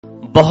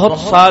बहुत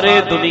सारे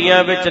दुनिया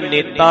विच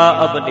नेता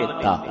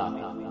अभिनेता,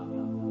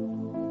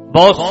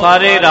 बहुत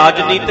सारे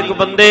राजनीतिक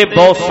बंदे,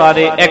 बहुत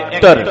सारे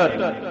एक्टर,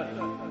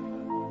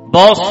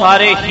 बहुत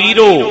सारे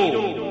हीरो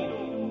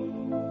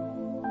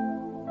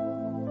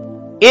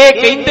ये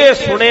कहते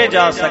सुने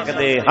जा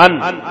सकते हैं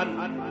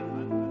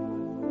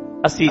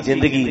असी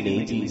जिंदगी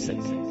नहीं जी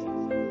सकते,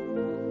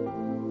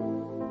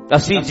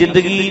 असी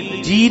जिंदगी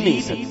जी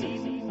नहीं सकते।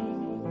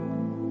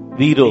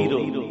 वीरो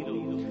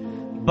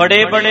बड़े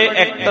बड़े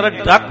एक्टर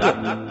ड्रग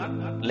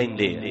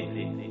लेंदे,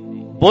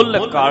 बुल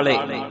काले,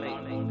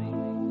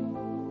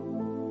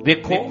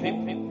 वेखो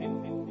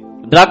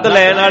ड्रग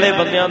लैन वाले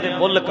बंदियां दे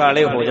बुल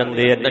काले हो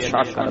जाते हैं,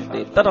 नशा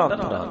करते तरह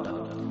तरह का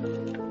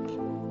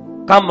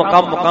कम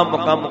कम कम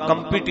कम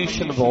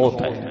कंपीटीशन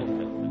बहुत है।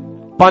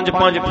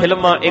 5-5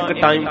 फिल्मां एक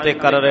टाइम ते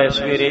कर रहे,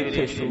 सवेरे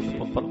इत्थे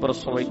शूट,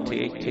 परसों इत्थे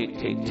इत्थे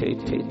इत्थे इत्थे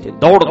इत्थे इत्थे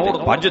दौड़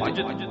भज,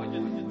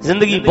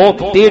 जिंदगी बहुत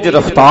तेज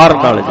रफ्तार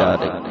नाल जा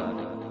रही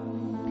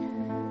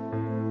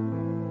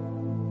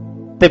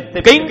ते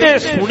कहंदे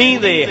सुनी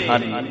दे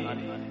हन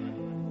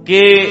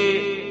कि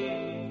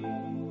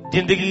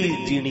जिंदगी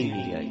जीनी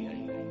नहीं आई।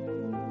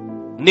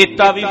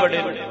 नेता भी बड़े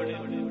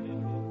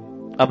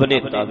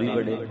अभिनेता भी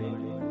बड़े,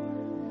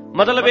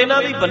 मतलब इन्हां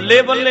दी बल्ले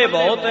बल्ले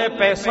बहुत है,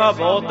 पैसा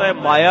बहुत है,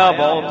 माया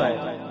बहुत है,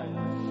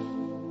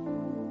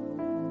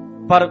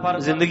 पर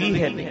जिंदगी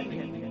है नहीं।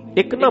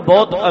 एक ना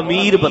बहुत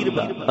अमीर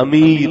बंदा,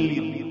 अमीर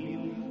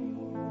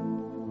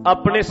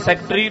अपने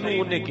सैकटरी नूं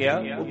उहने कहा,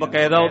 वो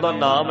बकायदा उहदा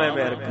नाम है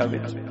अमेरिका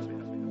विच,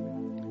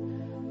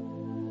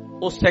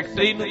 उस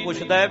सैकटरी नूं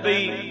पुछदा है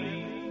बई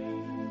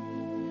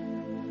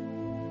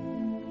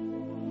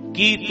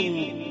की तू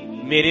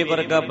मेरे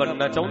वर्गा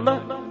बनना चाहुंदा,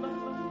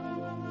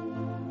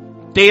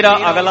 तेरा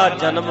अगला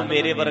जन्म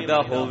मेरे वर्गा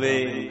होवे,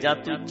 जां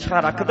तू इच्छा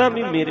रखदा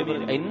भी मेरे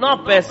वर्गा, इन्ना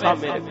पैसा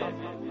मेरे को,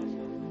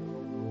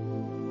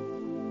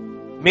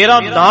 मेरा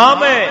नाम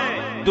है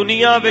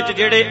दुनिया विच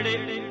जेड़े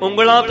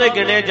उंगलां ते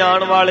गिने जाण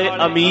वाले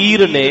अमीर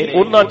ने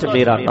उन्हां च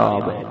मेरा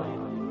नाम है।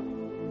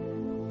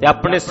 ते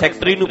अपने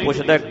सैकटरी नूं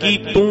पुछदा की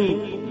तू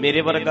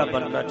मेरे वर्गा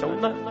बनना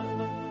चाहुंदा,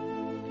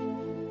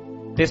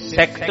 ते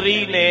सैकटरी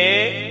ने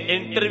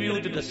इंटरव्यू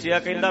च दस्सिया,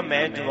 कहंदा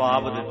मैं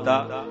जवाब दिता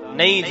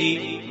नहीं जी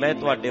मैं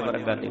तुहाडे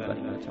वर्गा नहीं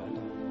बनना चाहता।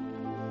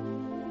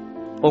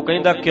 वो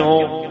कहंदा क्यों?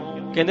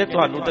 कहंदे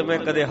तुहानू ते मैं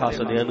कदे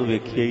हसदियां नूं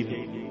वेखिया ही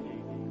नहीं,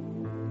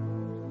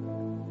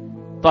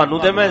 तुहानू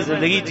ते मैं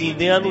जिंदगी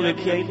जींदियां नूं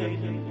वेखिया ही नहीं,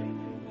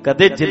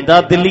 कदे जिंदा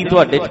दिली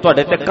तुहाडे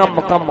ते कम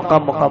कम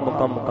कम कम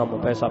कम कम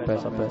पैसा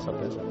पैसा पैसा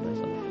पैसा पैसा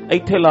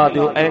इत्थे ला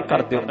दिओ, ऐ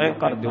कर दिओ, ऐ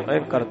कर दिओ, ऐ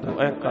कर दिओ,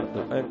 ऐ कर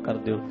दिओ, ऐ कर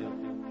दिओ।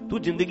 तू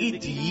जिंदगी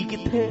जी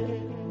किथे?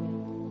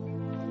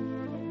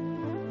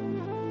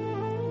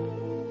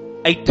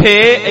 इत्थे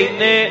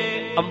इन्ने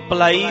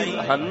अंपलाई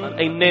हन,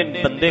 इन्ने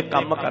बंदे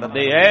काम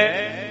करते है,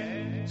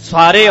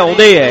 सारे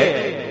आउंदे है,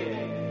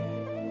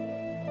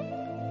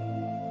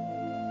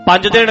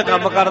 5 दिन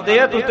काम करते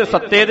हैं, तुसीं ते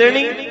 7 दिन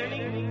ही।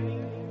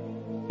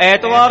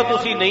 ऐतवार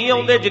तुसीं नहीं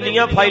आउंदे,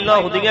 जिन्नियां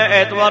फाइलां हुंदियां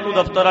ऐतवार नूं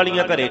दफ्तर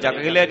वालियां घरे चक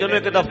के ले जाओ,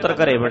 एक दफ्तर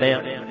घरे बणिया,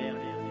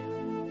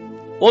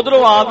 उधरों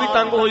आप भी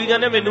तंग होई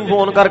जाने मैनू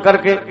फोन कर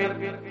करके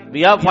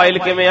भी आ फाइल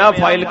किवें, आ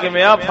फाइल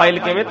किवें, आ फाइल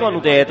किवें। तुहानू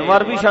ते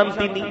ऐतवार भी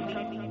शांति नहीं,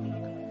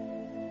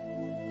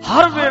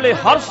 हर वेले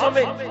हर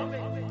समय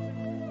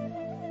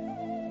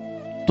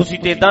तुसीं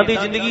ते इदां दी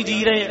जिंदगी जी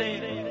रहे हैं।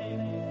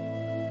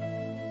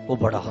 वो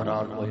बड़ा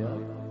हैरान होया,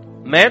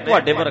 मैं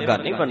तुहाडे वर्गा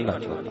नहीं बनना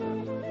चाहता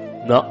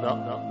ना,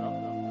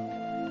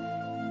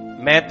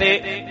 मैं ते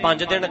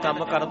 5 दिन काम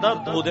करदा,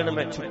 2 दिन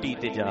मैं छुट्टी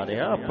ते जा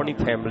रहा, अपनी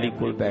फैमिली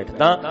कोल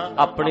बैठदा,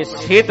 अपने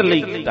सेहत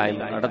लई टाइम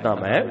कढदा,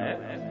 मैं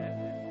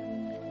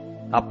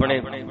अपने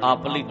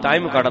आप लई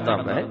टाइम कढदा,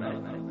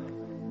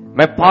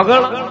 मैं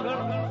पागल।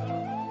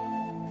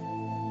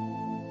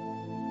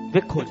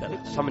 देखो जरा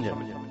समझ,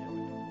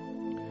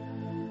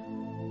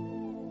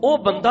 वो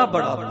बंदा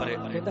बड़ा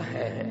कहता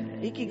है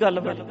एक ही गल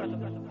बड़ी।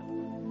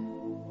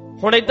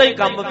 हुण इदां ही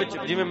काम विच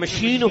जिवें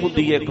मशीन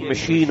हुंदी है, एक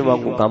मशीन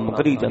वांगू काम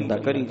करी जांदा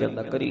करी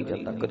जांदा करी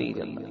जांदा करी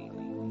जांदा।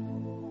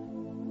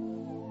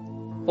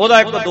 ओहदा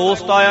एक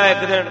दोस्त आया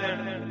एक दिन,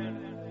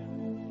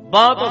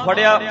 बाह तो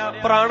फड़िया,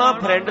 पुराना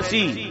फ्रेंड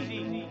सी,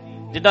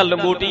 जिद्दां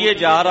लंगोटीए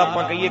यार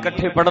आपां कहीए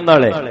इकट्ठे पढ़न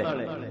वाले,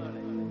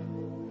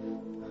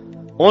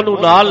 ओनू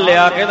नाल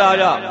लिया, कहंदा आ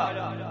जा,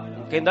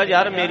 कहंदा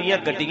यार मेरियां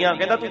गड्डियां,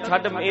 कहंदा तू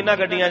छड्ड इन्हां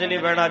गड्डियां च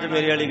नहीं बहना, अज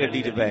मेरे वाली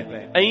गड्डी च बह।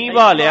 अईं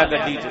बहा लिया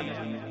गड्डी च,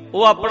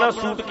 वो अपना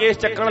सूटकेस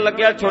चक्कण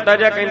लग्या छोटा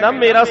जिहा, कहंदा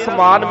मेरा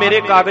समान मेरे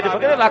कागज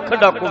पके रख,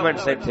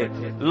 डॉक्यूमेंट्स इत्थे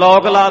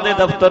लॉक ला दे,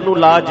 दफ्तर नूं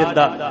ला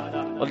जिंदा,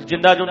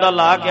 जिंदा जुंदा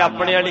ला के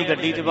अपने वाली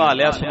गड्डी च बहा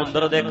लिया,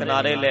 समुंदर दे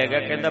किनारे ले गया।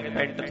 कहंदा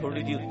पैंट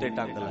थोड़ी जी उत्ते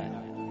टंग ला,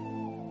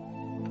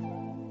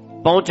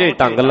 पहुंचे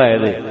टंग लाए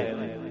दे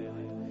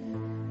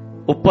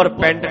उपर,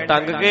 पैंट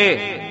टंग के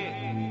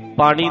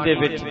पानी दे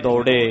विच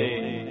दौड़े,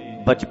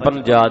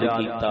 बचपन याद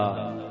कीता,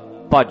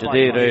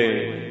 भजदे रहे,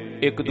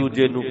 एक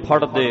दूजे नूं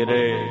फड़दे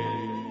रहे,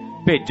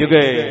 भिज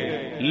गए,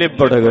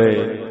 लिबड़ गए,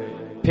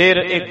 फिर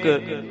एक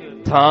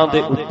थां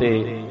दे उत्ते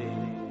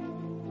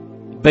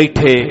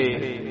बैठे,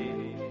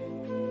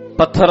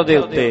 पत्थर दे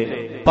उत्ते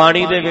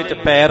ਪਾਣੀ ਦੇ ਵਿੱਚ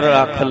ਪੈਰ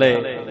ਰੱਖ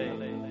ਲਏ।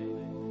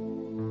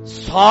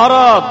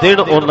 ਸਾਰਾ ਦਿਨ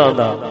ਉਹਨਾਂ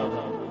ਦਾ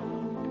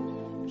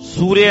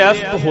ਸੂਰਜ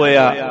ਅਸਤ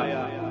ਹੋਇਆ,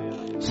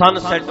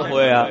 ਸਨਸੈਟ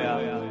ਹੋਇਆ,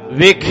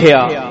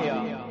 ਵੇਖਿਆ,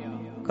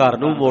 ਘਰ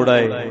ਨੂੰ ਮੋੜ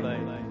ਆਏ।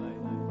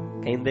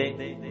 ਕਹਿੰਦੇ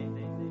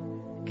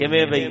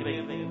ਕਿਵੇਂ ਬਈ?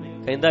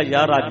 ਕਹਿੰਦਾ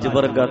ਯਾਰ ਅੱਜ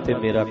ਵਰਗਾ ਤੇ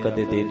ਮੇਰਾ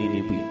ਕਦੇ ਦਿਨ ਹੀ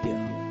ਨਹੀਂ ਬੀਤਿਆ।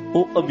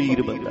 ਉਹ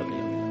ਅਮੀਰ ਬੰਦਾ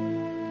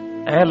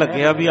ਐ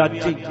ਲੱਗਿਆ ਵੀ ਅੱਜ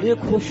ਇੰਨੇ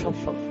ਖੁਸ਼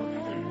ਆਪਾਂ,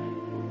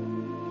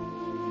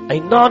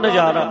 ਇੰਨਾ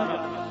ਨਜ਼ਾਰਾ।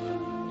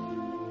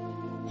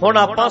 ਹੁਣ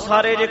ਆਪਾਂ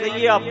ਸਾਰੇ ਜੇ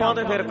ਕਹੀਏ ਆਪਾਂ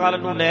ਤੇ ਫਿਰ ਕੱਲ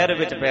ਨੂੰ ਨਹਿਰ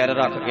ਵਿੱਚ ਪੈਰ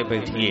ਰੱਖ ਕੇ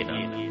ਬੈਠੀਏ ਨਾ,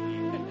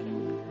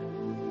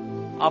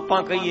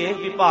 ਆਪਾਂ ਕਹੀਏ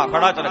ਵੀ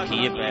ਭਾਖੜਾ ਚ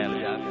ਰੱਖੀਏ ਪੈਰ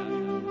ਜਾ ਕੇ,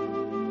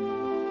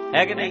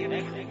 ਹੈ ਕਿ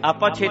ਨਹੀਂ?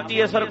 ਆਪਾਂ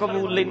ਛੇਤੀ ਅਸਰ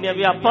ਕਬੂਲ ਲੈਂਦੇ ਆ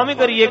ਵੀ ਆਪਾਂ ਵੀ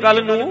ਕਰੀਏ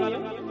ਕੱਲ ਨੂੰ।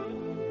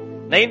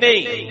 ਨਹੀਂ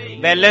ਨਹੀਂ,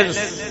 ਬੈਲੈਂਸ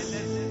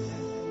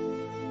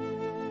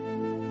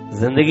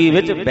ਜ਼ਿੰਦਗੀ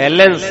ਵਿੱਚ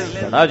ਬੈਲੈਂਸ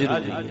ਬੜਾ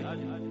ਜ਼ਰੂਰੀ ਹੈ।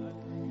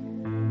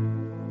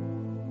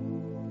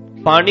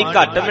 ਪਾਣੀ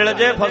ਘੱਟ ਮਿਲ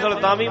ਜਾਏ ਫਸਲ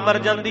ਤਾਂ ਵੀ ਮਰ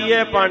ਜਾਂਦੀ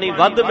ਹੈ, ਪਾਣੀ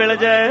ਵੱਧ ਮਿਲ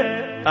ਜਾਏ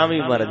ਤਾਂ ਵੀ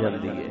ਮਰ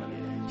ਜਾਂਦੀ ਹੈ।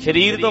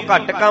 ਸਰੀਰ ਤੋਂ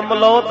ਘੱਟ ਕੰਮ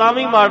ਲਓ ਤਾਂ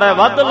ਵੀ ਮਾੜਾ ਹੈ,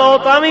 ਵੱਧ ਲਓ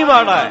ਤਾਂ ਵੀ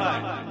ਮਾੜਾ ਹੈ।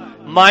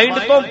 ਮਾਈਂਡ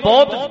ਤੋਂ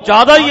ਬਹੁਤ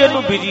ਜ਼ਿਆਦਾ ਹੀ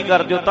ਇਹਨੂੰ ਬਿਜੀ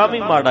ਕਰ ਦਿਓ ਤਾਂ ਵੀ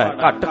ਮਾੜਾ ਹੈ,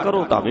 ਘੱਟ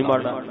ਕਰੋ ਤਾਂ ਵੀ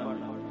ਮਾੜਾ।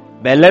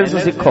 ਬੈਲੈਂਸ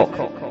ਸਿੱਖੋ।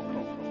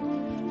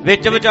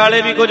 ਵਿੱਚ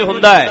ਵਿਚਾਲੇ ਵੀ ਕੁਝ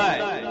ਹੁੰਦਾ ਹੈ,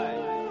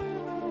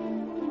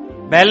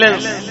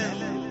 ਬੈਲੈਂਸ।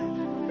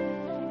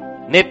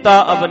 ਨੇਤਾ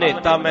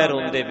ਅਭਿਨੇਤਾ ਮੈਂ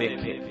ਰੋਂਦੇ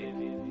ਵੇਖੇ।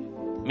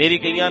 ਮੇਰੀ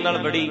ਕਈਆਂ ਨਾਲ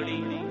ਬੜੀ,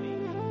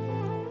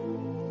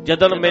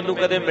 ਜਦੋਂ ਮੈਨੂੰ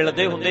ਕਦੇ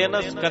ਮਿਲਦੇ ਹੁੰਦੇ ਆ ਨਾ,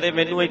 ਕਦੇ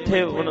ਮੈਨੂੰ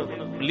ਇੱਥੇ ਹੁਣ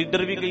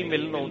ਲੀਡਰ ਵੀ ਕਈ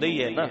ਮਿਲਣ ਆਉਂਦੇ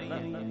ਹੀ ਹੈ ਨਾ,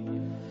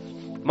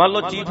 ਮੰਨ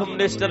ਲਓ ਚੀਫ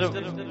ਮਿਨਿਸਟਰ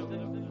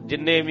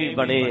ਜਿੰਨੇ ਵੀ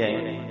ਬਣੇ ਐ,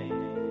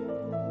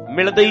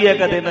 ਮਿਲਦੇ ਹੀ ਹੈ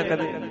ਕਦੇ ਨਾ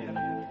ਕਦੇ,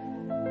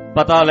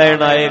 ਪਤਾ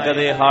ਲੈਣ ਆਏ,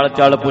 ਕਦੇ ਹਾਲ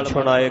ਚਾਲ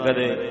ਪੁੱਛਣ ਆਏ,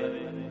 ਕਦੇ।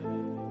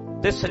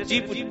 ਤੇ ਸੱਚੀ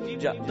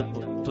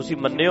ਤੁਸੀਂ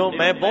ਮੰਨਿਓ,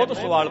 ਮੈਂ ਬਹੁਤ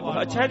ਸਵਾਲ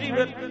ਪੁੱਛ, ਅੱਛਾ ਜੀ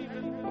ਫਿਰ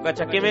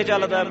ਅੱਛਾ ਕਿਵੇਂ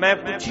ਚੱਲਦਾ, ਮੈਂ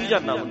ਪੁੱਛੀ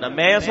ਜਾਂਦਾ ਹੁੰਦਾ।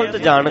 ਮੈਂ ਅਸਲ ਚ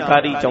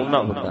ਜਾਣਕਾਰੀ ਚਾਹੁੰਦਾ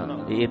ਹੁੰਦਾ,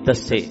 ਇਹ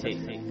ਦੱਸੇ।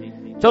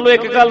 ਚਲੋ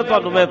ਇੱਕ ਗੱਲ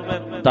ਤੁਹਾਨੂੰ ਮੈਂ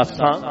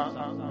ਦੱਸਾਂ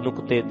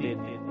ਨੁਕਤੇ ਦੀ,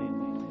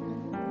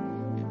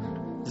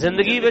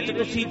 ਜ਼ਿੰਦਗੀ ਵਿੱਚ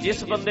ਤੁਸੀਂ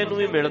ਜਿਸ ਬੰਦੇ ਨੂੰ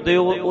ਵੀ ਮਿਲਦੇ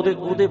ਹੋ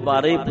ਉਹਦੇ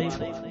ਬਾਰੇ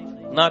ਪੁੱਛੋ,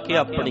 ਨਾ ਕਿ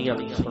ਆਪਣੀਆਂ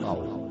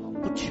ਸੁਣਾਓ।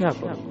 ਪੁੱਛਿਆ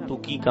ਕਰੋ ਤੂੰ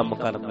ਕੀ ਕੰਮ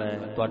ਕਰਦਾ ਹੈ,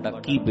 ਤੁਹਾਡਾ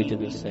ਕੀ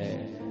ਬਿਜ਼ਨਸ ਹੈ।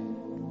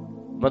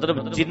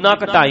 ਮਤਲਬ ਜਿੰਨਾ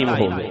ਕੁ ਟਾਈਮ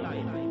ਹੋਵੇ,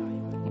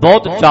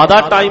 ਬਹੁਤ ਜ਼ਿਆਦਾ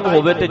ਟਾਈਮ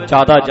ਹੋਵੇ ਤੇ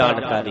ਜ਼ਿਆਦਾ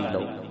ਜਾਣਕਾਰੀ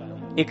ਲਓ।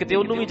 ਇੱਕ ਤੇ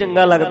ਉਹਨੂੰ ਵੀ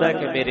ਚੰਗਾ ਲੱਗਦਾ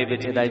ਕਿ ਮੇਰੇ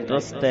ਵਿੱਚ ਇਹਦਾ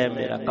ਇੰਟਰਸਟ ਹੈ,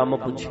 ਮੇਰਾ ਕੰਮ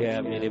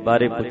ਪੁੱਛਿਆ, ਮੇਰੇ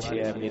ਬਾਰੇ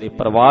ਪੁੱਛਿਆ, ਮੇਰੇ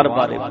ਪਰਿਵਾਰ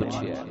ਬਾਰੇ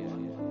ਪੁੱਛਿਆ।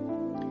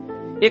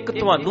 ਇੱਕ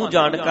ਤੁਹਾਨੂੰ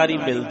ਜਾਣਕਾਰੀ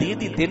ਮਿਲਦੀ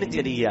ਇਹਦੀ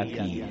ਦਿਨਚਰਿਆ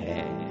ਕੀ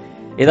ਹੈ,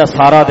 ਇਹਦਾ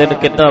ਸਾਰਾ ਦਿਨ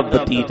ਕਿੱਦਾਂ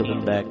ਬਤੀਤ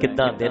ਹੁੰਦਾ ਹੈ,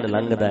 ਕਿੱਦਾਂ ਦਿਨ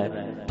ਲੰਘਦਾ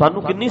ਹੈ,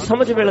 ਤੁਹਾਨੂੰ ਕਿੰਨੀ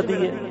ਸਮਝ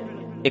ਮਿਲਦੀ ਹੈ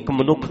ਇੱਕ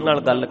ਮਨੁੱਖ ਨਾਲ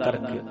ਗੱਲ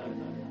ਕਰਕੇ।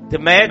 ਤੇ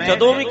ਮੈਂ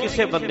ਜਦੋਂ ਵੀ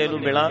ਕਿਸੇ ਬੰਦੇ ਨੂੰ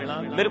ਮਿਲਾਂ,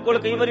 ਮੇਰੇ ਕੋਲ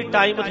ਕਈ ਵਾਰੀ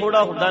ਟਾਈਮ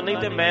ਥੋੜਾ ਹੁੰਦਾ, ਨਹੀਂ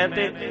ਤੇ ਮੈਂ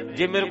ਤੇ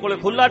ਜੇ ਮੇਰੇ ਕੋਲੇ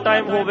ਖੁੱਲਾ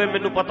ਟਾਈਮ ਹੋਵੇ,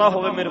 ਮੈਨੂੰ ਪਤਾ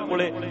ਹੋਵੇ ਮੇਰੇ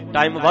ਕੋਲੇ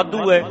ਟਾਈਮ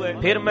ਵਾਧੂ ਹੈ,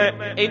 ਫਿਰ ਮੈਂ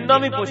ਇੰਨਾ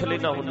ਵੀ ਪੁੱਛ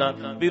ਲੈਣਾ ਹੁੰਦਾ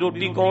ਵੀ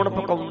ਰੋਟੀ ਕੌਣ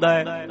ਪਕਾਉਂਦਾ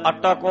ਹੈ,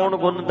 ਆਟਾ ਕੌਣ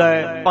ਗੁੰਨਦਾ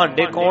ਹੈ,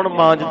 ਭਾਂਡੇ ਕੌਣ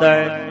ਮਾਂਜਦਾ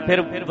ਹੈ,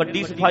 ਫਿਰ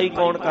ਵੱਡੀ ਸਫਾਈ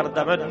ਕੌਣ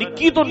ਕਰਦਾ। ਮੈਂ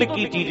ਨਿੱਕੀ ਤੋਂ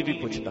ਨਿੱਕੀ ਚੀਜ਼ ਵੀ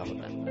ਪੁੱਛਦਾ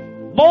ਹੁੰਦਾ,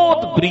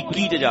 ਬਹੁਤ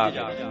ਬਰੀਕੀ 'ਚ ਜਾ ਕੇ।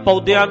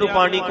 ਪੌਦਿਆਂ ਨੂੰ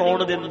ਪਾਣੀ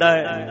ਕੌਣ ਦਿੰਦਾ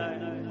ਹੈ,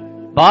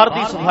 ਬਾਹਰ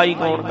ਦੀ ਸਫਾਈ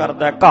ਕੌਣ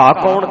ਕਰਦਾ ਹੈ, ਘਾਹ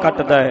ਕੌਣ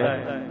ਕੱਟਦਾ ਹੈ,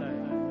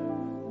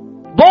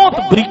 ਬਹੁਤ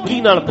ਬਰੀਕੀ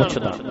ਨਾਲ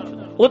ਪੁੱਛਦਾ।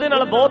 ਉਹਦੇ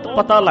ਨਾਲ ਬਹੁਤ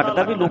ਪਤਾ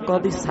ਲੱਗਦਾ ਵੀ ਲੋਕਾਂ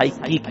ਦੀ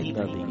ਸਾਈਕੀ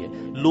ਕਿੱਦਾਂ ਦੀ ਹੈ,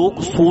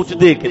 ਲੋਕ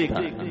ਸੋਚਦੇ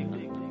ਕਿੱਦਾਂ।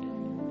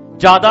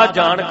 ਜ਼ਿਆਦਾ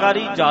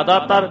ਜਾਣਕਾਰੀ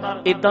ਜ਼ਿਆਦਾਤਰ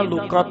ਏਦਾਂ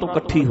ਲੋਕਾਂ ਤੋਂ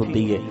ਇਕੱਠੀ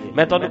ਹੁੰਦੀ ਹੈ।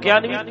 ਮੈਂ ਤੁਹਾਨੂੰ ਕਿਹਾ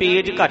ਨਹੀਂ ਵੀ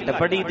ਪੇਜ ਘੱਟ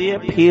ਪੜ੍ਹੀਦੇ ਆ,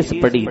 ਫੇਸ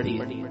ਪੜ੍ਹੀਦੇ,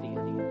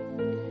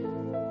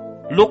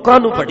 ਲੋਕਾਂ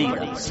ਨੂੰ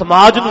ਪੜ੍ਹੀਦਾ,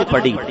 ਸਮਾਜ ਨੂੰ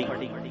ਪੜ੍ਹੀਦਾ,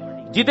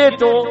 ਜਿਹਦੇ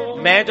ਤੋਂ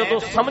ਮੈਂ ਜਦੋਂ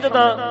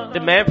ਸਮਝਦਾ ਤੇ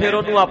ਮੈਂ ਫਿਰ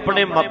ਉਹਨੂੰ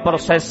ਆਪਣੇ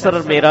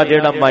ਪ੍ਰੋਸੈਸਰ, ਮੇਰਾ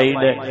ਜਿਹੜਾ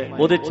ਮਾਈਂਡ ਹੈ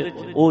ਉਹਦੇ ਚ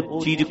ਉਹ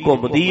ਚੀਜ਼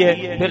ਘੁੰਮਦੀ ਹੈ।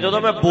 ਫਿਰ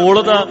ਜਦੋਂ ਮੈਂ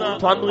ਬੋਲਦਾ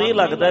ਤੁਹਾਨੂੰ ਇਹ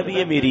ਲੱਗਦਾ ਵੀ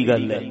ਇਹ ਮੇਰੀ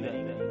ਗੱਲ ਹੈ,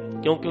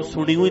 ਕਿਉਂਕਿ ਉਹ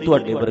ਸੁਣੀ ਹੋਈ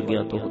ਤੁਹਾਡੇ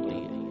ਵਰਗਿਆਂ ਤੋਂ ਹੁੰਦੀ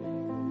ਹੈ।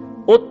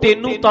 ਉਹ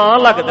ਤੈਨੂੰ ਤਾਂ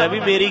ਲੱਗਦਾ ਵੀ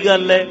ਮੇਰੀ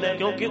ਗੱਲ ਹੈ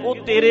ਕਿਉਂਕਿ ਉਹ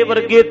ਤੇਰੇ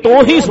ਵਰਗੇ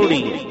ਤੋਂ ਹੀ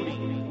ਸੁਣੀ ਹੈ,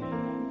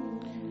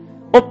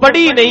 ਉਹ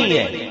ਪੜ੍ਹੀ ਨਹੀਂ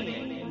ਹੈ।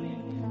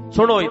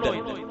 ਸੁਣੋ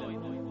ਇੱਧਰ,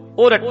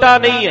 ਉਹ ਰੱਟਾ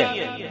ਨਹੀਂ ਹੈ,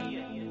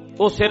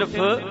 ਉਹ ਸਿਰਫ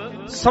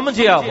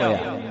ਸਮਝਿਆ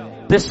ਹੋਇਆ।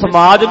 ਤੇ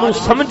ਸਮਾਜ ਨੂੰ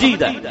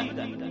ਸਮਝੀਦਾ,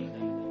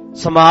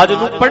 ਸਮਾਜ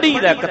ਨੂੰ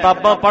ਪੜ੍ਹੀਦਾ।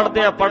 ਕਿਤਾਬਾਂ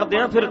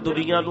ਪੜ੍ਹਦਿਆਂ ਫਿਰ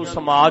ਦੁਨੀਆ ਨੂੰ,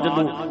 ਸਮਾਜ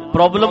ਨੂੰ,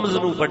 ਪ੍ਰੋਬਲਮਸ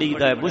ਨੂੰ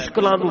ਪੜ੍ਹੀਦਾ,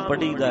 ਮੁਸ਼ਕਲਾਂ ਨੂੰ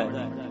ਪੜ੍ਹੀਦਾ,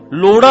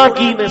 ਲੋੜਾਂ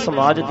ਕੀ ਨੇ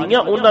ਸਮਾਜ ਦੀਆਂ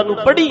ਉਹਨਾਂ ਨੂੰ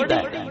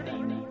ਪੜ੍ਹੀਦਾ।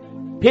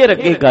 ਫਿਰ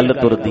ਅੱਗੇ ਗੱਲ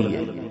ਤੁਰਦੀ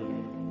ਹੈ,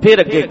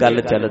 ਫਿਰ ਅੱਗੇ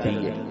ਗੱਲ ਚੱਲਦੀ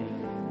ਹੈ।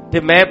 ਤੇ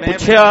ਮੈਂ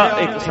ਪੁੱਛਿਆ,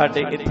 ਇੱਕ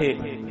ਸਾਡੇ ਇੱਥੇ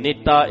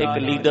ਨੇਤਾ, ਇੱਕ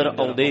ਲੀਡਰ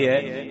ਆਉਂਦੇ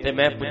ਹੈ, ਤੇ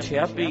ਮੈਂ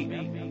ਪੁੱਛਿਆ ਵੀ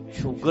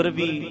ਸ਼ੂਗਰ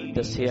ਵੀ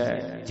ਦੱਸਿਆ,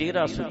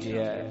 ਚਿਹਰਾ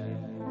ਸੁੱਜਿਆ,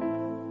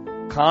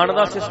 ਖਾਣ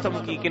ਦਾ ਸਿਸਟਮ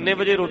ਕੀ, ਕਿੰਨੇ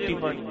ਵਜੇ ਰੋਟੀ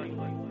ਪਾਣੀ,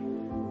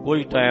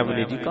 ਕੋਈ ਟਾਈਮ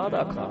ਨਹੀਂ ਜੀ,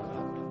 ਕਾਹਦਾ ਖਾਣਾ।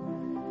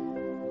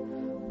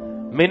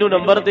 ਮੈਨੂੰ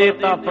ਨੰਬਰ ਦੇ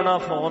ਦਿੱਤਾ ਆਪਣਾ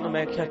ਫੋਨ,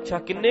 ਮੈਂ ਕਿਹਾ ਅੱਛਾ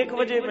ਕਿੰਨੇ ਕੁ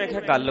ਵਜੇ, ਮੈਂ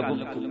ਕਿਹਾ ਗੱਲ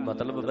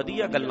ਮਤਲਬ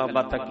ਵਧੀਆ ਗੱਲਾਂ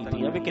ਬਾਤਾਂ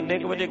ਕੀਤੀਆਂ ਵੀ ਕਿੰਨੇ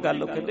ਕੁ ਵਜੇ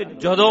ਗੱਲ, ਕਹਿੰਦੇ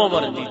ਜਦੋਂ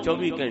ਮਰਜੀ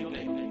 24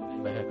 ਘੰਟੇ।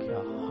 ਮੈਂ ਕਿਹਾ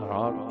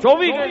ਹਾਂ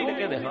 24 ਘੰਟੇ,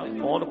 ਕਹਿੰਦੇ ਹਾਂ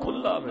ਫੋਨ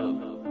ਖੁੱਲਾ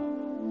ਮਿਲਦਾ।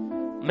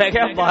 ਮੈਂ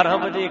ਕਿਹਾ 12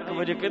 ਵਜੇ 1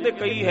 ਵਜੇ, ਕਹਿੰਦੇ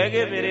ਕਈ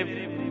ਹੈਗੇ ਮੇਰੇ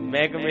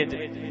ਮਹਿਕਮੇ 'ਚ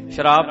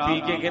ਸ਼ਰਾਬ ਪੀ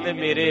ਕੇ, ਕਹਿੰਦੇ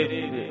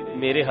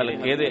ਮੇਰੇ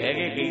ਹਲਕੇ ਦੇ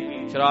ਹੈਗੇ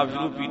ਕਈ ਸ਼ਰਾਬ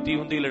ਸ਼ੁਰੂ ਪੀਤੀ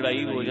ਹੁੰਦੀ,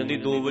 ਲੜਾਈ ਹੋ ਜਾਂਦੀ,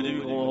 2 ਵਜੇ ਵੀ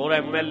ਹੋਰ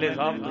MLA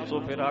ਸਾਹਿਬ ਦੱਸੋ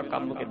ਫਿਰ ਆਹ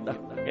ਕੰਮ ਕਿੱਦਾਂ,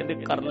 ਕਹਿੰਦੇ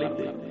ਕਰ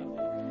ਲੈਂਦੇ,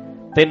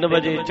 3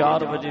 ਵਜੇ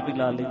 4 ਵਜੇ ਵੀ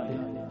ਲਾ ਲੈਂਦੇ,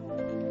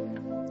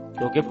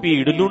 ਕਿਉਂਕਿ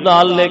ਭੀੜ ਨੂੰ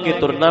ਨਾਲ ਲੈ ਕੇ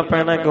ਤੁਰਨਾ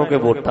ਪੈਣਾ, ਕਿਉਂਕਿ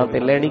ਵੋਟਾਂ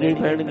ਤੇ ਲੈਣੀਆਂ ਹੀ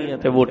ਪੈਣਗੀਆਂ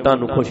ਤੇ ਵੋਟਾਂ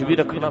ਨੂੰ ਖੁਸ਼ ਵੀ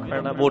ਰੱਖਣਾ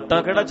ਪੈਣਾ।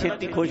 ਵੋਟਾਂ ਕਿਹੜਾ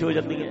ਛੇਤੀ ਖੁਸ਼ ਹੋ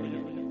ਜਾਂਦੀਆਂ,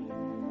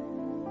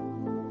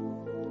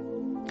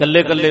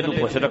 ਕੱਲੇ ਕੱਲੇ ਨੂੰ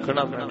ਖੁਸ਼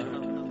ਰੱਖਣਾ ਪੈਣਾ।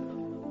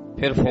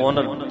 ਫਿਰ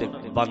ਫੋਨ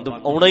ਬੰਦ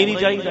ਆਉਣਾ ਹੀ ਨਹੀਂ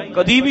ਚਾਹੀਦਾ,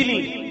 ਕਦੀ ਵੀ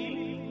ਨਹੀਂ।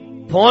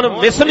 ਫੋਨ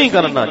ਮਿਸ ਨਹੀਂ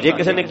ਕਰਨਾ, ਜੇ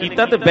ਕਿਸੇ ਨੇ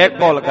ਕੀਤਾ ਤੇ ਬੈਕ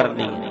ਕਾਲ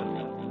ਕਰਨੀ ਹੈ।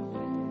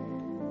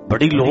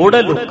 ਬੜੀ ਲੋੜ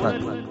ਹੈ ਲੋਕਾਂ ਦੀ,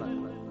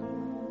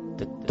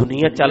 ਤੇ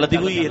ਦੁਨੀਆ ਚੱਲਦੀ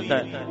ਹੋਈ ਏਦਾਂ।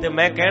 ਤੇ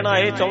ਮੈਂ ਕਹਿਣਾ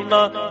ਇਹ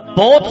ਚਾਹੁੰਦਾ,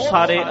 ਬਹੁਤ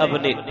ਸਾਰੇ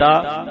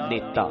ਅਭਿਨੇਤਾ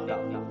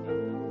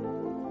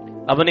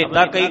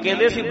ਕਈ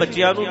ਕਹਿੰਦੇ ਸੀ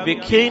ਬੱਚਿਆਂ ਨੂੰ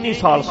ਵੇਖਿਆ ਹੀ ਨਹੀਂ,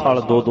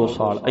 ਸਾਲ 2-2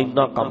 ਸਾਲ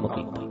ਇੰਨਾ ਕੰਮ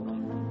ਕੀਤਾ,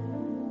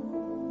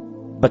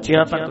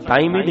 ਬੱਚਿਆਂ ਤੱਕ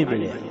ਟਾਈਮ ਹੀ ਨਹੀਂ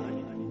ਮਿਲਿਆ।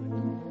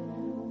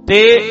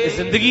 ਤੇ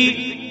ਜ਼ਿੰਦਗੀ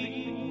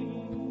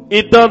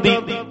ਏਦਾਂ ਦੀ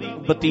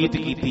ਬਤੀਤ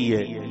ਕੀਤੀ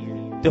ਹੈ।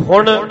 ਤੇ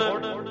ਹੁਣ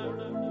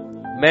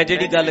ਮੈਂ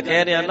ਜਿਹੜੀ ਗੱਲ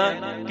ਕਹਿ ਰਿਹਾ ਨਾ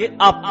ਕਿ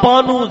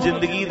ਆਪਾਂ ਨੂੰ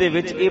ਜ਼ਿੰਦਗੀ ਦੇ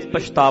ਵਿੱਚ ਇਹ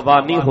ਪਛਤਾਵਾ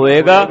ਨਹੀਂ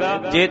ਹੋਏਗਾ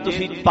ਜੇ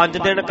ਤੁਸੀਂ 5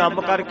 ਦਿਨ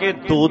ਕੰਮ ਕਰਕੇ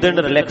 2 ਦਿਨ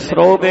ਰਿਲੈਕਸ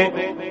ਰਹੋਗੇ,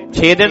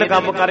 6 ਦਿਨ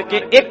ਕੰਮ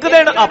ਕਰਕੇ 1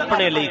 ਦਿਨ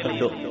ਆਪਣੇ ਲਈ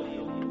ਕੱਢੋ,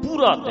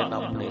 ਪੂਰਾ ਦਿਨ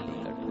ਆਪਣੇ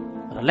ਲਈ ਕੱਢੋ,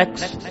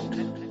 ਰਿਲੈਕਸ,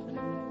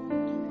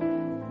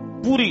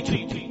 ਪੂਰੀ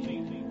ਛੁੱਟੀ।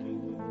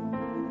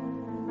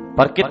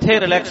 ਪਰ ਕਿੱਥੇ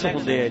ਰਿਲੈਕਸ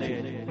ਹੁੰਦੇ ਆ ਜੀ।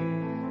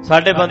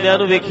 ਸਾਡੇ ਬੰਦਿਆਂ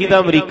ਨੂੰ ਵੇਖੀ ਤਾਂ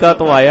ਅਮਰੀਕਾ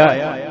ਤੋਂ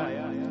ਆਇਆ,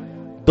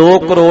 2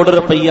 ਕਰੋੜ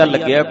ਰੁਪਈਆ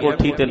ਲੱਗਿਆ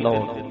ਕੋਠੀ ਤੇ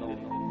ਲਾਉਣ।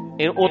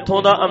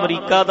 ਉੱਥੋਂ ਦਾ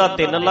ਅਮਰੀਕਾ ਦਾ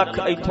 3 ਲੱਖ,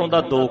 ਇੱਥੋਂ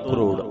ਦਾ 2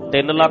 ਕਰੋੜ,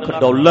 $3 ਲੱਖ,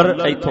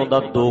 ਇੱਥੋਂ ਦਾ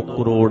 2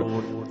 ਕਰੋੜ।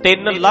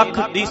 3 ਲੱਖ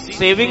ਦੀ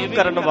ਸੇਵਿੰਗ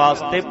ਕਰਨ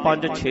ਵਾਸਤੇ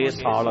 5-6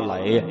 ਸਾਲ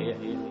ਲਾਏ ਆ।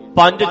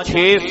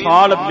 5-6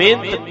 ਸਾਲ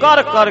ਮਿਹਨਤ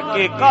ਕਰ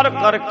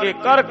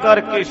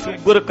ਕਰਕੇ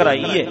ਸ਼ੂਗਰ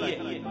ਕਰਾਈ ਹੈ,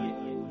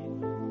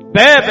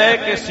 ਬਹਿ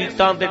ਕੇ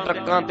ਸੀਟਾਂ ਤੇ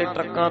ਟਰੱਕਾਂ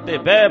ਤੇ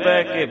ਬਹਿ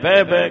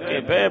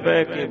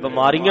ਕੇ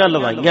ਬਿਮਾਰੀਆਂ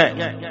ਲਵਾਈਆਂ,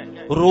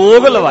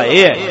 ਰੋਗ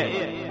ਲਵਾਏ ਐ।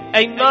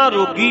 ਇੰਨਾ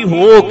ਰੋਗੀ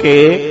ਹੋ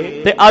ਕੇ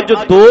ਤੇ ਅੱਜ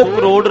 2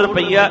 ਕਰੋੜ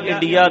ਰੁਪਈਆ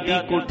ਇੰਡੀਆ ਦੀ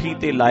ਕੋਠੀ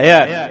ਤੇ ਲਾਇਆ।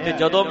 ਤੇ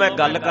ਜਦੋਂ ਮੈਂ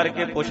ਗੱਲ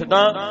ਕਰਕੇ ਪੁੱਛਦਾ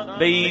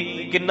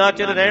ਬਈ ਕਿੰਨਾ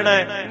ਚਿਰ ਰਹਿਣਾ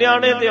ਹੈ,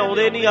 ਨਿਆਣੇ ਤੇ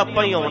ਆਉਂਦੇ ਨਹੀਂ,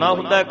 ਆਪਾਂ ਹੀ ਆਉਣਾ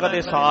ਹੁੰਦਾ,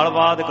 ਕਦੇ ਸਾਲ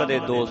ਬਾਅਦ ਕਦੇ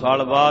 2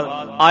 ਸਾਲ ਬਾਅਦ।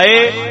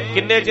 ਆਏ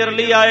ਕਿੰਨੇ ਚਿਰ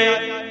ਲਈ ਆਏ,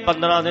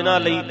 15 ਦਿਨਾਂ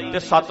ਲਈ, ਤੇ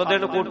 7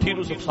 ਦਿਨ ਕੋਠੀ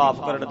ਨੂੰ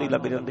ਸਾਫ਼ ਕਰਨ ਦੀ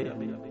ਲੱਗ ਜਾਂਦੇ ਆ।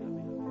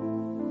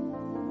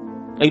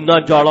 ਇੰਨਾ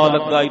ਜਾਲਾ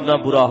ਲੱਗਾ, ਇੰਨਾ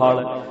ਬੁਰਾ ਹਾਲ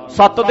ਹੈ।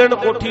 7 ਦਿਨ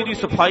ਕੋਠੀ ਦੀ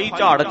ਸਫਾਈ,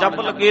 ਝਾੜ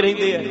ਚੱਪ ਲੱਗੇ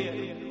ਰਹਿੰਦੇ ਆ,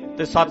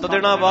 ਤੇ 7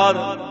 ਦਿਨਾਂ ਬਾਅਦ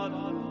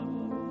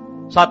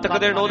 7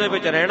 ਦਿਨ ਉਹਦੇ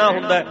ਵਿੱਚ ਰਹਿਣਾ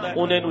ਹੁੰਦਾ,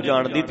 ਉਹਨੇ ਨੂੰ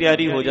ਜਾਣ ਦੀ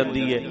ਤਿਆਰੀ ਹੋ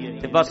ਜਾਂਦੀ ਹੈ।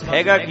 ਤੇ ਬਸ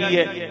ਹੈਗਾ ਕੀ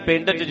ਹੈ,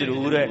 ਪਿੰਡ 'ਚ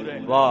ਜ਼ਰੂਰ ਹੈ,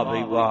 ਵਾਹ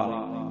ਬਈ ਵਾਹ,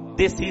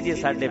 ਦੇਸੀ ਜੇ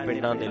ਸਾਡੇ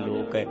ਪਿੰਡਾਂ ਦੇ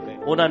ਲੋਕ ਹੈ,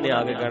 ਉਹਨਾਂ ਨੇ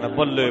ਆ ਕੇ ਕਹਿਣਾ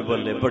ਬੱਲੇ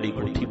ਬੱਲੇ ਬੜੀ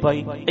ਕੋਠੀ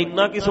ਪਾਈ।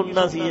 ਇੰਨਾ ਕੀ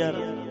ਸੁਣਨਾ ਸੀ ਯਾਰ।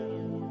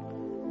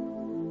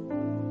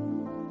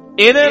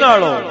 ਇਹਦੇ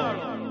ਨਾਲੋਂ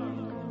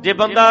ਜੇ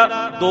ਬੰਦਾ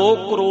 2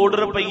 ਕਰੋੜ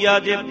ਰੁਪਈਆ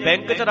ਜੇ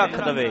ਬੈਂਕ 'ਚ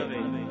ਰੱਖ ਦਵੇ,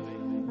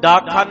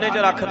 ਡਾਕਖਾਨੇ 'ਚ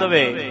ਰੱਖ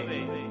ਦਵੇ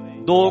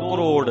 2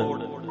 ਕਰੋੜ,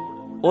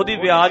 ਉਹਦੀ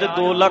ਵਿਆਜ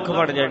 2 ਲੱਖ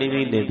ਬਣ ਜਾਣੀ,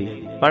 ਮਹੀਨੇ ਦੀ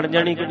ਬਣ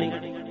ਜਾਣੀ ਕਿ ਨਹੀਂ?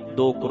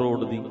 2 ਕਰੋੜ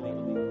ਦੀ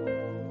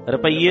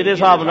ਰੁਪਈਏ ਦੇ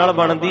ਹਿਸਾਬ ਨਾਲ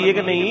ਬਣਦੀ ਹੈ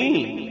ਕਿ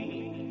ਨਹੀਂ?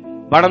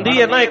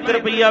 ਬਣਦੀ ਹੈ ਨਾ। 1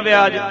 ਰੁਪਈਆ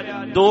ਵਿਆਜ,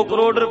 2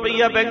 ਕਰੋੜ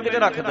ਰੁਪਈਆ ਬੈਂਕ 'ਚ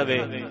ਰੱਖ ਦਵੇ,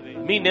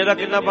 ਮਹੀਨੇ ਦਾ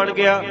ਕਿੰਨਾ ਬਣ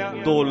ਗਿਆ?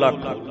 2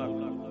 ਲੱਖ।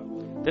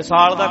 ਤੇ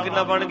ਸਾਲ ਦਾ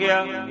ਕਿੰਨਾ ਬਣ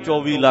ਗਿਆ?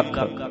 24 ਲੱਖ।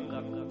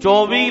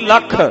 24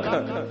 ਲੱਖ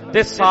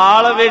ਤੇ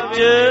ਸਾਲ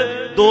ਵਿੱਚ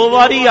 2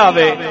 ਵਾਰੀ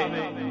ਆਵੇ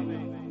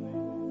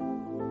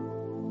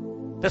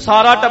ਤੇ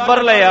ਸਾਰਾ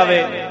ਟੱਬਰ ਲੈ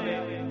ਆਵੇ,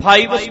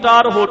 5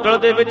 ਸਟਾਰ ਹੋਟਲ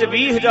ਦੇ ਵਿੱਚ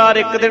 20,000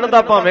 1 ਦਿਨ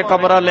ਦਾ ਭਾਵੇਂ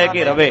ਕਮਰਾ ਲੈ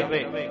ਕੇ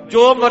ਰਵੇ,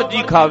 ਜੋ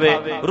ਮਰਜ਼ੀ ਖਾਵੇ,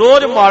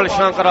 ਰੋਜ਼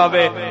ਮਾਲਿਸ਼ਾਂ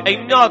ਕਰਾਵੇ,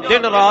 ਇੰਨਾ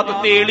ਦਿਨ ਰਾਤ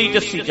ਤੇਲ ਹੀ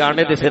ਜੱਸੀ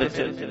ਜਾਣੇ ਦੇ ਸਿਰ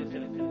 'ਚ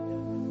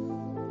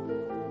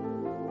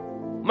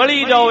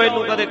ਮਲੀ ਜਾਓ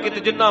ਇਹਨੂੰ, ਕਦੇ ਕਿਤੇ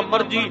ਜਿੰਨਾ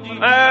ਮਰਜ਼ੀ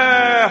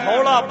ਐ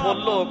ਹੌਲਾ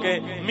ਫੁੱਲ ਹੋ ਕੇ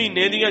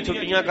ਮਹੀਨੇ ਦੀਆਂ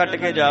ਛੁੱਟੀਆਂ ਕੱਟ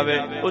ਕੇ ਜਾਵੇ,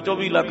 ਉਹ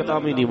 24 ਲੱਖ ਤਾਂ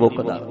ਵੀ ਨਹੀਂ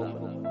ਮੁੱਕਦਾ।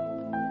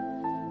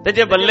 ਤੇ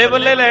ਜੇ ਬੱਲੇ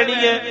ਬੱਲੇ ਲੈਣੀ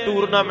ਹੈ,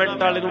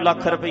 ਟੂਰਨਾਮੈਂਟ ਵਾਲੇ ਨੂੰ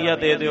ਲੱਖ ਰੁਪਈਆ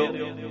ਦੇ ਦਿਓ,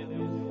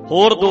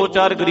 ਹੋਰ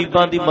 2-4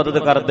 ਗਰੀਬਾਂ ਦੀ ਮਦਦ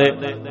ਕਰਦੇ।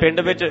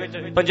 ਪਿੰਡ ਵਿੱਚ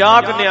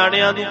 50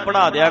 ਨਿਆਣਿਆਂ ਨੂੰ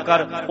ਪੜ੍ਹਾ ਦਿਆ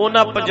ਕਰ,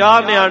 ਉਹਨਾਂ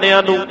 50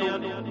 ਨਿਆਣਿਆਂ ਨੂੰ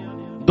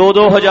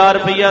 2-2 ਹਜ਼ਾਰ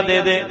ਰੁਪਈਆ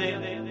ਦੇ ਦੇ,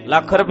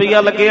 ਲੱਖ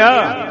ਰੁਪਈਆ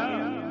ਲੱਗਿਆ।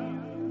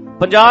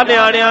 50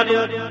 ਨਿਆਣਿਆਂ ਨੂੰ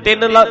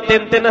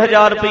 3-3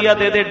 ਹਜ਼ਾਰ ਰੁਪਈਆ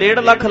ਦੇ ਦੇ,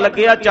 1.5 ਲੱਖ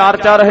ਲੱਗਿਆ।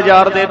 4-4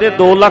 ਹਜ਼ਾਰ ਦੇ ਦੇ,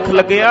 2 ਲੱਖ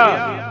ਲੱਗਿਆ।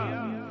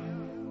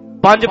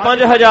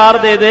 5-5 ਹਜ਼ਾਰ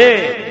ਦੇ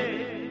ਦੇ।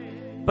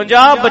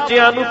 50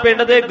 ਬੱਚਿਆਂ ਨੂੰ,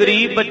 ਪਿੰਡ ਦੇ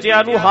ਗਰੀਬ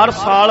ਬੱਚਿਆਂ ਨੂੰ ਹਰ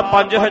ਸਾਲ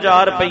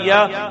 5,000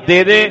 ਰੁਪਈਆ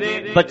ਦੇ ਦੇ,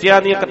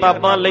 ਬੱਚਿਆਂ ਦੀਆਂ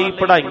ਕਿਤਾਬਾਂ ਲਈ,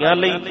 ਪੜ੍ਹਾਈਆਂ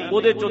ਲਈ।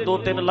 ਉਹਦੇ ਚੋਂ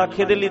 2-3 ਲੱਖ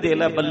ਇਹਦੇ ਲਈ ਦੇ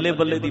ਲੈ, ਬੱਲੇ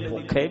ਬੱਲੇ ਦੀ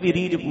ਭੁੱਖ ਹੈ ਵੀ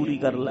ਰੀਝ ਪੂਰੀ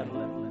ਕਰ ਲੈ।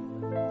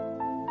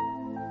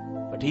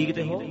 ਠੀਕ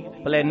ਤੇ ਹੋ,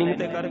 ਪਲੈਨਿੰਗ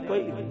ਤੇ ਕਰ।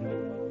 ਕੋਈ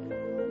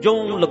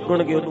ਜੋ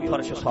ਲੱਗਣਗੇ ਉਹਨੂੰ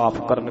ਫਰਸ਼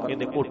ਸਾਫ਼ ਕਰਨ,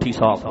 ਕਹਿੰਦੇ ਕੋਠੀ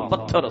ਸਾਫ਼,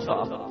 ਪੱਥਰ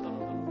ਸਾਫ਼।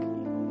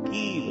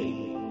 ਕੀ ਬਈ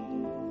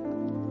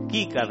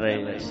ਕੀ ਕਰ ਰਹੇ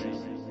ਨੇ?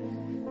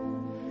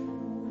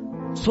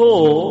 ਸੋ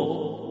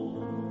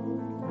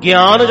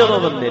ਗਿਆਨ ਜਦੋਂ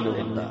ਬੰਦੇ ਨੂੰ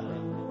ਹੁੰਦਾ,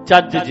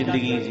 ਚੱਜ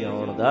ਜ਼ਿੰਦਗੀ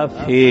ਜਿਉਣ ਦਾ,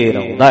 ਫੇਰ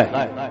ਆਉਂਦਾ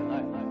ਹੈ।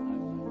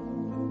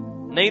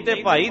 ਨਹੀਂ ਤੇ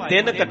ਭਾਈ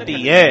ਦਿਨ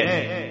ਕੱਟੀ ਹੈ,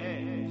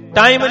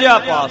 ਟਾਈਮ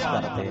ਜਿਹਾ ਪਾਸ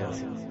ਕਰਦੇ ਆ।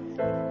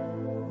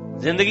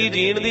 ਜ਼ਿੰਦਗੀ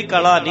ਜੀਣ ਦੀ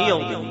ਕਲਾ ਨਹੀਂ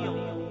ਆਉਂਦੀ।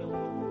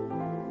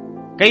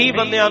 ਕਈ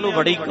ਬੰਦਿਆਂ ਨੂੰ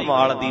ਬੜੀ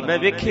ਕਮਾਲ ਦੀ ਮੈਂ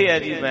ਵੇਖਿਆ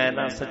ਜੀ, ਮੈਂ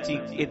ਨਾ ਸੱਚੀ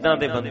ਇਦਾਂ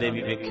ਦੇ ਬੰਦੇ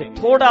ਵੀ ਵੇਖੇ,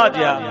 ਥੋੜਾ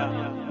ਜਿਹਾ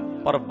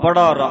ਪਰ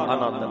ਬੜਾ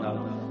ਆਨੰਦ ਨਾਲ।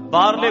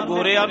 ਬਾਹਰਲੇ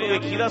ਗੋਰਿਆਂ ਨੂੰ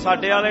ਵੇਖੀਦਾ,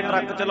 ਸਾਡੇ ਵਾਲੇ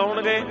ਟਰੱਕ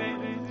ਚਲਾਉਣਗੇ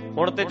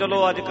ਹੁਣ ਤੇ ਚਲੋ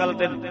ਅੱਜ ਕੱਲ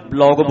ਤੇ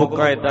ਬਲੌਗ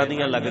ਬੁੱਕਾਂ ਇਦਾਂ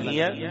ਦੀਆਂ ਲੱਗ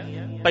ਗਈਆਂ,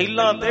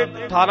 ਪਹਿਲਾਂ ਤੇ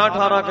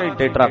 18-18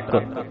 ਘੰਟੇ ਟਰੱਕ।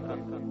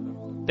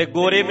 ਤੇ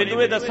ਗੋਰੇ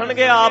ਮੈਨੂੰ ਇਹ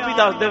ਦੱਸਣਗੇ, ਆਪ ਹੀ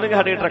ਦੱਸ ਦੇਣਗੇ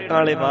ਸਾਡੇ ਟਰੱਕਾਂ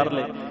ਵਾਲੇ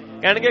ਬਾਹਰਲੇ,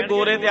 ਕਹਿਣਗੇ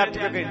ਗੋਰੇ ਤੇ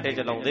 8 ਘੰਟੇ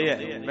ਚਲਾਉਂਦੇ ਆ।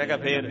 ਮੈਂ ਕਿਹਾ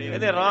ਫੇਰ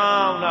ਇਹਦੇ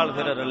ਆਰਾਮ ਨਾਲ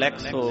ਫਿਰ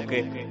ਰਿਲੈਕਸ ਹੋ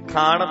ਕੇ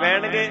ਖਾਣ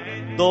ਬਹਿਣਗੇ,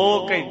 2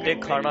 ਘੰਟੇ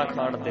ਖਾਣਾ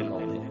ਖਾਣ ਤੇ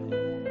ਲਾਉਂਦੇ,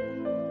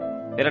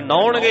 ਫਿਰ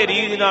ਨਹਾਉਣਗੇ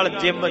ਰੀਝ ਨਾਲ,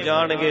 ਜਿੰਮ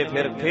ਜਾਣਗੇ,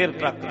 ਫਿਰ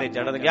ਟਰੱਕ ਤੇ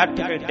ਚੜਨਗੇ।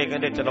 8 ਘੰਟੇ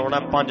ਕਹਿੰਦੇ ਚਲਾਉਣਾ,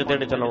 5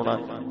 ਦਿਨ ਚਲਾਉਣਾ,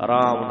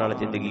 ਆਰਾਮ ਨਾਲ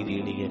ਜ਼ਿੰਦਗੀ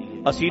ਜੀਣੀ ਹੈ।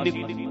 ਅਸੀਂ ਨੀ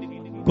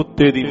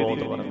ਕੁੱਤੇ ਦੀ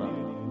ਮੌਤ ਮਰਨਾ,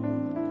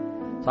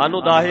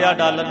 ਸਾਨੂੰ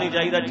 $10,000 ਨਹੀਂ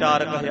ਚਾਹੀਦਾ,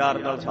 4,000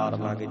 ਨਾਲ ਸਾਰ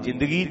ਲਾਂਗੇ,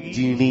 ਜ਼ਿੰਦਗੀ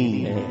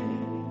ਜੀਣੀ ਹੈ।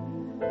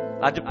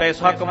 ਅੱਜ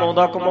ਪੈਸਾ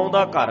ਕਮਾਉਂਦਾ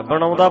ਕਮਾਉਂਦਾ, ਘਰ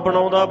ਬਣਾਉਂਦਾ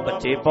ਬਣਾਉਂਦਾ,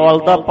 ਬੱਚੇ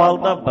ਪਾਲਦਾ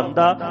ਪਾਲਦਾ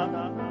ਬੰਦਾ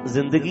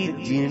ਜ਼ਿੰਦਗੀ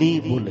ਜੀਣੀ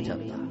ਭੁੱਲ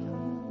ਜਾਂਦਾ।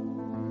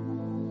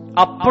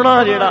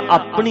 ਆਪਣਾ ਜਿਹੜਾ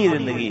ਆਪਣੀ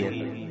ਜ਼ਿੰਦਗੀ ਹੈ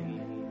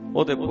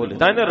ਉਹ ਤੇ ਭੁੱਲ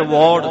ਤਾਂ ਇਹਨੇ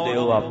ਰਿਵਾਰਡ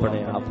ਦਿਓ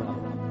ਆਪਣੇ ਆਪ ਨੂੰ।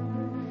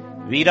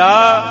 ਵੀਰਾ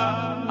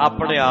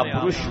ਆਪਣੇ ਆਪ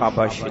ਨੂੰ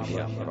ਸ਼ਾਬਾਸ਼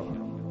ਦਿਆ ਕਰੋ,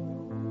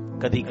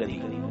 ਕਦੀ ਕਦੀ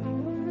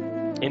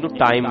ਇਹਨੂੰ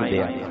ਟਾਈਮ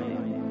ਦਿਆ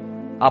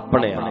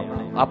ਆਪਣੇ ਆਪ,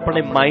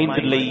 ਆਪਣੇ ਮਾਈਂਡ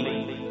ਲਈ,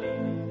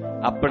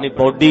 ਆਪਣੀ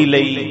ਬੋਡੀ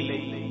ਲਈ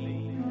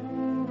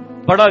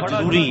ਬੜਾ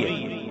ਜ਼ਰੂਰੀ ਹੈ।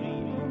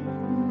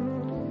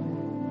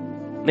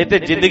 ਨਹੀਂ ਤੇ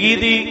ਜ਼ਿੰਦਗੀ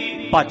ਦੀ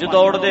ਭੱਜ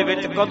ਦੌੜ ਦੇ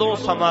ਵਿੱਚ ਕਦੋਂ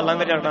ਸਮਾਂ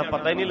ਲੰਘ ਜਾਣਾ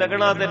ਪਤਾ ਹੀ ਨਹੀਂ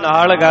ਲੱਗਣਾ। ਤੇ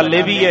ਨਾਲ ਗੱਲ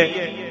ਇਹ ਵੀ ਹੈ,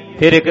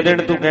 ਫਿਰ ਇੱਕ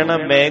ਦਿਨ ਤੂੰ ਕਹਿਣਾ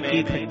ਮੈਂ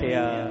ਕੀ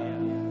ਖੱਟਿਆ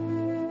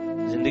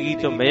ਜ਼ਿੰਦਗੀ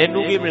ਚੋਂ,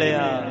 ਮੈਨੂੰ ਕੀ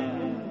ਮਿਲਿਆ,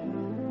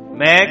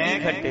 ਮੈਂ ਕੀ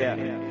ਖੱਟਿਆ।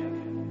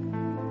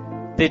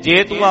 ਤੇ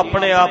ਜੇ ਤੂੰ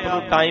ਆਪਣੇ ਆਪ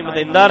ਨੂੰ ਟਾਈਮ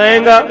ਦਿੰਦਾ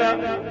ਰਹੇਗਾ,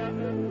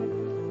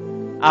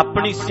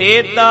 ਆਪਣੀ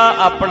ਸਿਹਤ ਦਾ,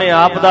 ਆਪਣੇ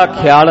ਆਪ ਦਾ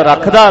ਖਿਆਲ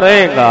ਰੱਖਦਾ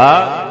ਰਹੇਗਾ,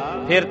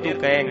 ਫਿਰ ਤੂੰ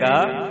ਕਹੇਗਾ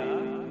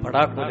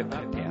ਬੜਾ ਕੁਝ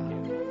ਖੱਟਿਆ,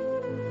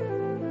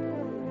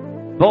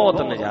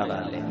 ਬਹੁਤ ਨਜ਼ਾਰਾ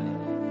ਲਿਆ।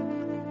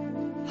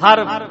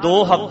 ਹਰ 2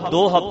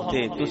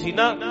 ਹਫ਼ਤੇ ਤੁਸੀਂ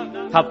ਨਾ,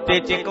 ਹਫ਼ਤੇ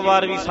 'ਚ ਇੱਕ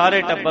ਵਾਰ ਵੀ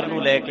ਸਾਰੇ ਟੱਬਰ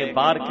ਨੂੰ ਲੈ ਕੇ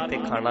ਬਾਹਰ ਕਿਤੇ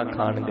ਖਾਣਾ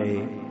ਖਾਣ ਗਏ,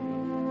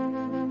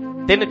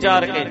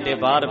 3-4 ਘੰਟੇ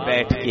ਬਾਹਰ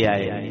ਬੈਠ ਕੇ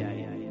ਆਏ,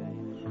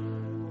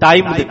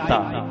 ਟਾਈਮ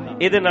ਦਿੱਤਾ,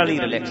 ਇਹਦੇ ਨਾਲ ਹੀ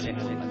ਰਿਲੈਕਸ।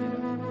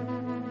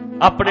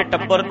 ਆਪਣੇ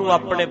ਟੱਬਰ ਨੂੰ,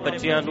 ਆਪਣੇ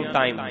ਬੱਚਿਆਂ ਨੂੰ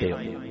ਟਾਈਮ ਦਿਓ,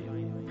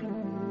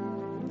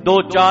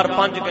 2, 4,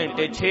 5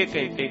 ਘੰਟੇ 6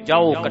 ਘੰਟੇ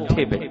ਜਾਓ,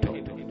 ਇਕੱਠੇ ਬੈਠੋ।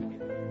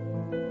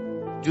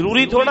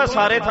 ਜ਼ਰੂਰੀ ਥੋੜਾ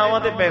ਸਾਰੇ ਥਾਵਾਂ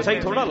ਤੇ ਪੈਸਾ ਹੀ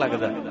ਥੋੜਾ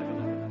ਲੱਗਦਾ,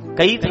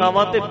 ਕਈ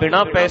ਥਾਵਾਂ ਤੇ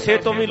ਬਿਨਾਂ ਪੈਸੇ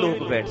ਤੋਂ ਵੀ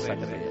ਲੋਕ ਬੈਠ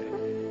ਸਕਦੇ।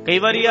 ਕਈ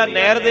ਵਾਰੀ ਆ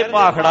ਨਹਿਰ ਦੇ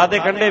ਭਾਖੜਾ ਦੇ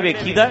ਕੰਢੇ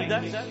ਵੇਖੀਦਾ,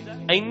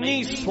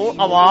 ਇੰਨੀ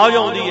ਆਵਾਜ਼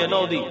ਆਉਂਦੀ ਹੈ ਨਾ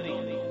ਉਹਦੀ,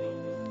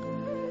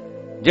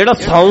 ਜਿਹੜਾ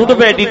ਸਾਊਂਡ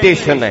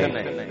ਮੈਡੀਟੇਸ਼ਨ ਹੈ,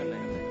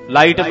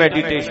 ਲਾਈਟ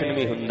ਮੈਡੀਟੇਸ਼ਨ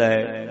ਵੀ ਹੁੰਦਾ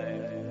ਹੈ,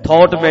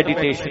 ਥਾਟ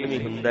ਮੈਡੀਟੇਸ਼ਨ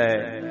ਵੀ ਹੁੰਦਾ ਹੈ,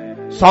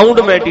 ਸਾਊਂਡ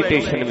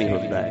ਮੈਡੀਟੇਸ਼ਨ ਵੀ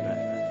ਹੁੰਦਾ ਹੈ।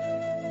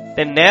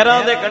 ਤੇ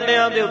ਨਹਿਰਾਂ ਦੇ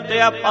ਕੰਢਿਆਂ ਦੇ ਉੱਤੇ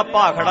ਆ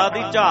ਭਾਖੜਾ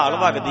ਦੀ ਝਾਲ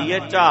ਵਗਦੀ ਹੈ,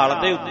 ਝਾਲ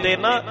ਦੇ ਉੱਤੇ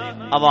ਨਾ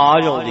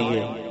ਆਵਾਜ਼ ਆਉਂਦੀ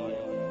ਹੈ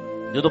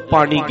ਜਦੋਂ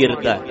ਪਾਣੀ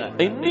ਗਿਰਦਾ,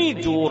 ਇੰਨੀ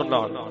ਜ਼ੋਰ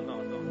ਨਾਲ।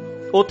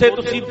 ਉੱਥੇ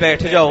ਤੁਸੀਂ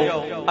ਬੈਠ ਜਾਓ,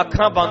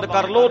 ਅੱਖਾਂ ਬੰਦ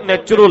ਕਰ ਲਓ,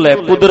 ਨੈਚੁਰਲ ਹੈ,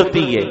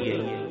 ਕੁਦਰਤੀ ਹੈ,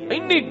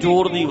 ਇੰਨੀ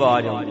ਜ਼ੋਰ ਦੀ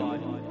ਆਵਾਜ਼ ਆਉਂਦੀ।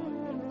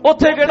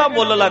 ਉੱਥੇ ਕਿਹੜਾ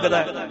ਮੁੱਲ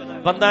ਲੱਗਦਾ,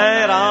 ਬੰਦਾ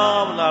ਐ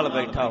ਆਰਾਮ ਨਾਲ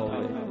ਬੈਠਾ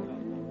ਹੋਵੇ,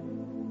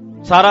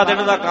 ਸਾਰਾ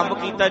ਦਿਨ ਦਾ ਕੰਮ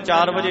ਕੀਤਾ,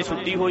 4 ਵਜੇ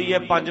ਛੁੱਟੀ ਹੋਈ ਹੈ,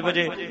 5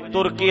 ਵਜੇ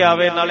ਤੁਰ ਕੇ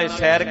ਆਵੇ, ਨਾਲੇ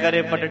ਸੈਰ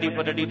ਕਰੇ,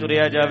 ਪਟੜੀ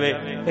ਤੁਰਿਆ ਜਾਵੇ,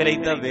 ਫਿਰ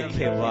ਏਦਾਂ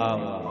ਵੇਖੇ, ਵਾਹ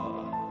ਵਾਹ,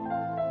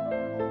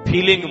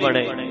 ਫੀਲਿੰਗ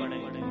ਬਣੇ।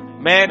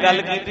 ਮੈਂ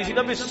ਗੱਲ ਕੀਤੀ ਸੀ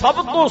ਨਾ ਵੀ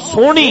ਸਭ ਤੋਂ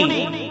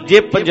ਸੋਹਣੀ ਜੇ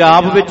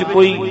ਪੰਜਾਬ ਵਿੱਚ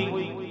ਕੋਈ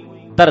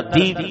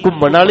ਧਰਤੀ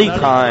ਘੁੰਮਣ ਵਾਲੀ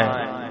ਥਾਂ ਹੈ,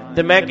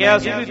 ਤੇ ਮੈਂ ਕਿਹਾ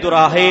ਸੀ ਵੀ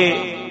ਦੁਰਾਹੇ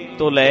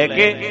ਤੋਂ ਲੈ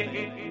ਕੇ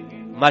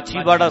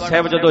ਮਾਛੀਵਾੜਾ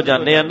ਸਾਹਿਬ ਜਦੋਂ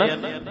ਜਾਂਦੇ ਆ ਨਾ,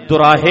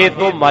 ਦੁਰਾਹੇ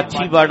ਤੋਂ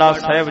ਮਾਛੀਵਾੜਾ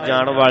ਸਾਹਿਬ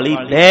ਜਾਣ ਵਾਲੀ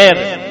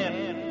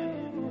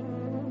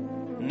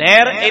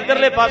ਨਹਿਰ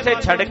ਇਧਰਲੇ ਪਾਸੇ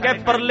ਛੱਡ ਕੇ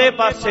ਪਰਲੇ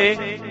ਪਾਸੇ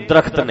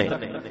ਦਰਖਤ ਨੇ,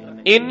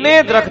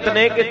 ਇੰਨੇ ਦਰਖਤ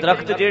ਨੇ ਕਿ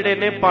ਦਰਖਤ ਜਿਹੜੇ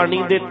ਨੇ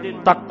ਪਾਣੀ ਦੇ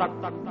ਤੱਕ,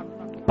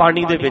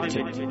 ਪਾਣੀ ਦੇ ਵਿੱਚ।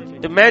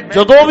 ਤੇ ਮੈਂ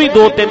ਜਦੋਂ ਵੀ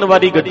 2-3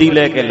 ਵਾਰੀ ਗੱਡੀ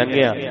ਲੈ ਕੇ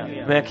ਲੰਘਿਆ,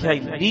 ਮੈਂ ਕਿਹਾ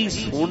ਇੰਨੀ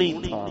ਸੋਹਣੀ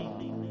ਥਾਂ।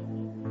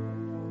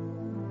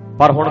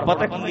 ਪਰ ਹੁਣ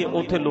ਪਤਾ ਕੀ ਹੈ,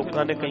 ਉੱਥੇ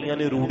ਲੋਕਾਂ ਨੇ, ਕਈਆਂ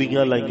ਨੇ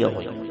ਰੂੜੀਆਂ ਲਾਈਆਂ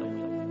ਹੋਈਆਂ।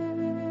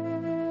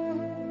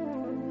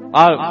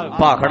 ਆ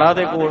ਭਾਖੜਾ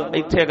ਦੇ ਕੋਲ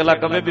ਇੱਥੇ ਅਗਲਾ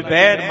ਕਵੇ ਵੀ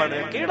ਬਹਿਣ ਬਣ,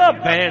 ਕਿਹੜਾ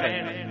ਬਹਿਣ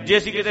ਹੈ? ਜੇ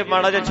ਅਸੀਂ ਕਿਤੇ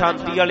ਮਾੜਾ ਜਿਹਾ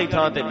ਸ਼ਾਂਤੀ ਵਾਲੀ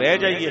ਥਾਂ ਤੇ ਬਹਿ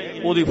ਜਾਈਏ,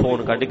 ਉਹਦੀ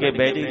ਫੋਨ ਕੱਢ ਕੇ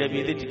ਬਹਿ ਜਾਈਏ ਵੀ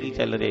ਇਹਦੇ ਚ ਕੀ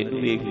ਚੱਲ ਰਿਹਾ, ਇਹਨੂੰ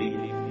ਵੇਖ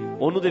ਲਈਏ,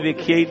 ਉਹਨੂੰ ਤੇ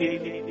ਵੇਖਿਆ ਹੀ ਨਹੀਂ।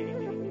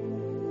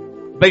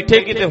 ਬੈਠੇ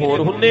ਕਿਤੇ ਹੋਰ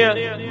ਹੁੰਦੇ ਆ,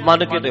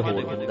 ਮਨ ਕਿਤੇ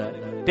ਹੋਰ ਹੁੰਦਾ,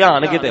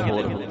 ਧਿਆਨ ਕਿਤੇ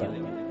ਹੋਰ ਹੁੰਦਾ,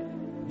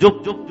 ਜੋ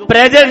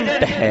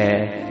ਪ੍ਰੈਜ਼ੈਂਟ ਹੈ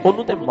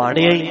ਉਹਨੂੰ ਤੇ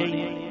ਮਾਣਿਆ ਹੀ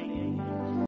ਨਹੀਂ।